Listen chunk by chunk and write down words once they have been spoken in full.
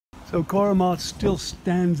So Coro Mart still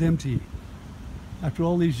stands empty. After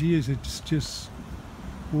all these years, it's just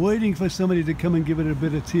waiting for somebody to come and give it a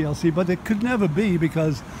bit of TLC, but it could never be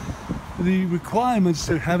because the requirements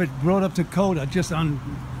to have it brought up to code are just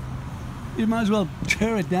you might as well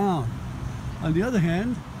tear it down. On the other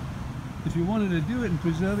hand, if you wanted to do it and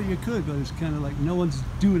preserve it, you could, but it's kind of like no one's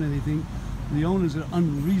doing anything. The owners are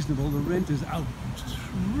unreasonable. The rent is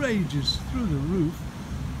outrageous through the roof,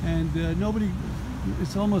 and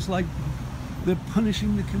it's almost like they're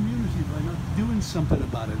punishing the community by not doing something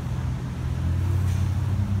about it.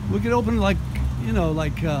 We could open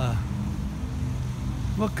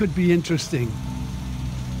what could be interesting?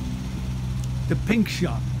 The pink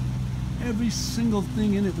shop. Every single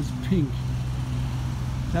thing in it was pink.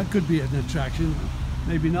 That could be an attraction,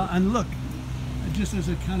 maybe not. And look, just as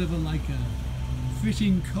a kind of a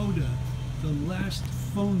fitting coda, the last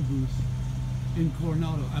phone booth in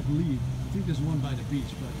Coronado, I believe. I think there's one by the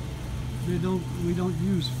beach, but we don't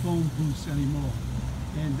use phone booths anymore,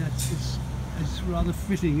 and it's rather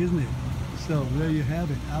fitting, isn't it? So there you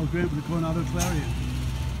have it. Al Grant with the Coronado Clarion.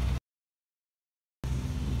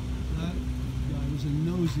 That guy was a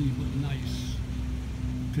nosy but nice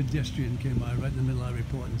pedestrian, came by right in the middle of our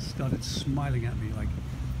report and started smiling at me like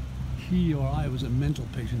he or I was a mental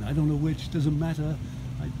patient. I don't know which, doesn't matter.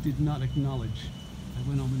 I did not acknowledge. I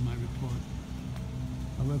went on with my report.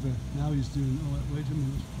 However, now he's doing, wait a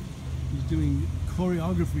minute, he's doing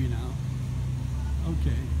choreography now.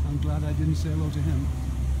 Okay, I'm glad I didn't say hello to him.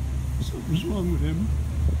 Something's wrong with him.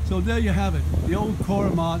 So there you have it, the old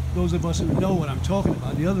Coro Mart. Those of us who know what I'm talking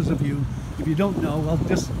about, the others of you, if you don't know, well,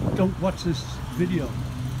 just don't watch this video.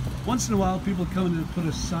 Once in a while, people come in and put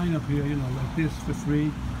a sign up here, like this for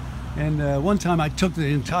free. And one time I took the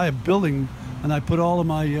entire building and I put all of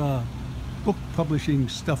my book publishing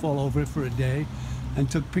stuff all over it for a day and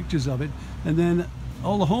took pictures of it. And then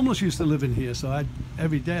all the homeless used to live in here, so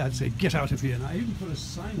every day I'd say, get out of here. And I even put a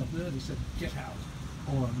sign up there that said, get out,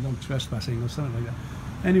 or no trespassing, or something like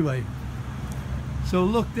that. Anyway, so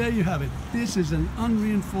look, there you have it. This is an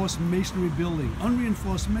unreinforced masonry building.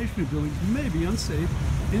 Unreinforced masonry buildings may be unsafe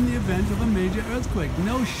in the event of a major earthquake.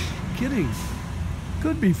 No kidding.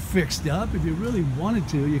 Could be fixed up. If you really wanted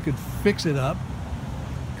to, you could fix it up.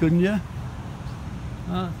 Couldn't you?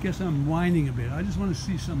 I guess I'm whining a bit. I just want to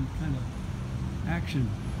see some kind of action.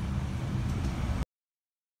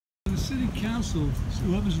 The city council,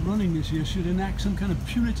 whoever's running this year, should enact some kind of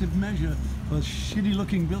punitive measure for shitty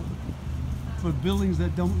looking buildings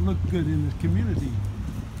that don't look good in the community.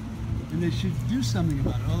 And they should do something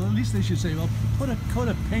about it. Or at least they should say, well, put a coat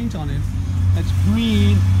of paint on it that's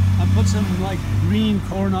green and put some green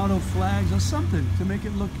Coronado flags or something to make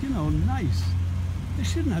it look, nice. It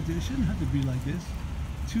shouldn't have to be like this.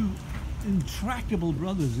 Two intractable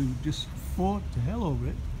brothers who just fought to hell over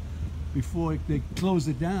it before they closed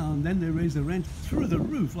it down. Then they raised the rent through the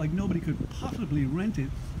roof like nobody could possibly rent it.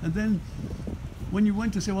 And then when you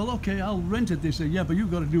went to say, well, okay, I'll rent it, they say, yeah, but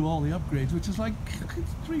you've got to do all the upgrades, which is like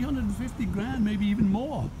 350 grand, maybe even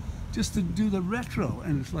more, just to do the retro.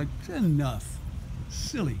 And it's like, enough.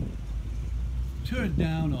 Silly. Tear it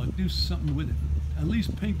down or do something with it. At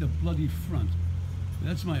least paint the bloody front.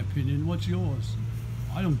 That's my opinion. What's yours?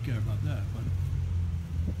 I don't care about that,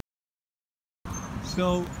 but...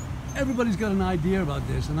 So everybody's got an idea about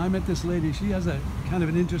this, and I met this lady. She has a kind of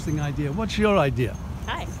an interesting idea. What's your idea?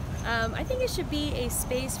 Hi. I think it should be a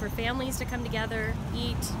space for families to come together,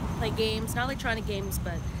 eat, play games, not electronic games,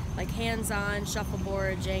 but like hands-on,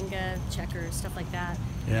 shuffleboard, Jenga, checkers, stuff like that.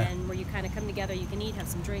 Yeah. And where you kind of come together, you can eat, have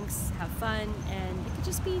some drinks, have fun, and it could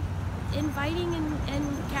just be inviting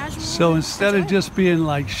and casual. So instead of just being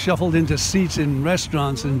like shuffled into seats in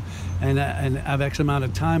restaurants and have X amount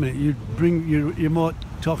of time in it, you're more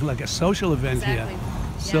talking like a social event here.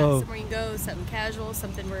 Yeah, so somewhere you can go, something casual,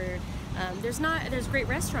 something where there's great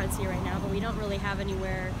restaurants here right now, but we don't really have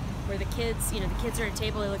anywhere where the kids are at a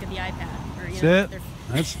table, they look at the iPad, or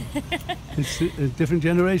it's a different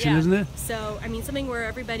generation, isn't it? So I mean, something where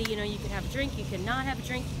everybody, you can have a drink, you can not have a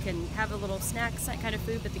drink, you can have a little snack kind of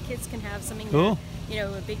food, but the kids can have something cool. That,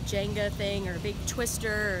 a big Jenga thing or a big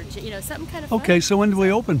twister or something kind of fun. Okay, so when do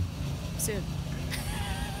we open? Soon.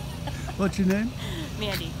 What's your name?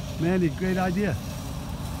 Mandy. Mandy, great idea.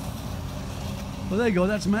 Well, there you go.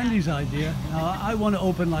 That's Mandy's idea. Now, I want to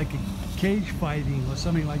open like a cage fighting or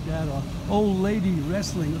something like that, or old lady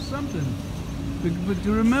wrestling or something. But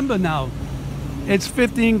to remember now, it's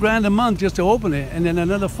 15 grand a month just to open it, and then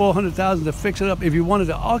another 400,000 to fix it up. If you wanted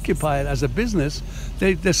to occupy it as a business,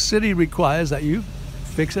 the city requires that you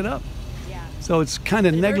fix it up. Yeah, So it's kind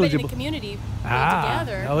of But if everybody in negligible. the community pulled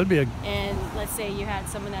together, that would be a. and let's say you had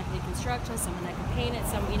someone that did construction, someone that could paint it,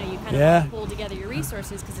 you know, you kind of Yeah. all pull together your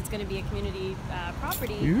resources because it's going to be a community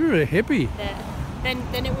property. You're a hippie. Then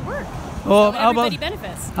it would work. Well, So how about everybody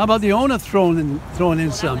benefits. how about the owner throwing in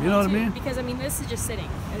Well, some? that would You know what I help too, mean? Because I mean, this is just sitting.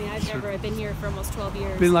 I mean, I've been here for almost 12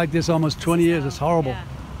 years. Been like this almost 20 years. It's horrible. Yeah.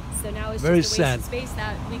 So now it's Very just a waste sad. of space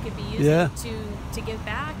that we could be using Yeah. to give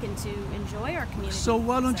back and to enjoy our community. So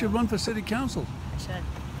why don't you run for city council?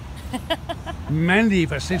 I should. Mandy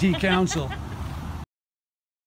for city council.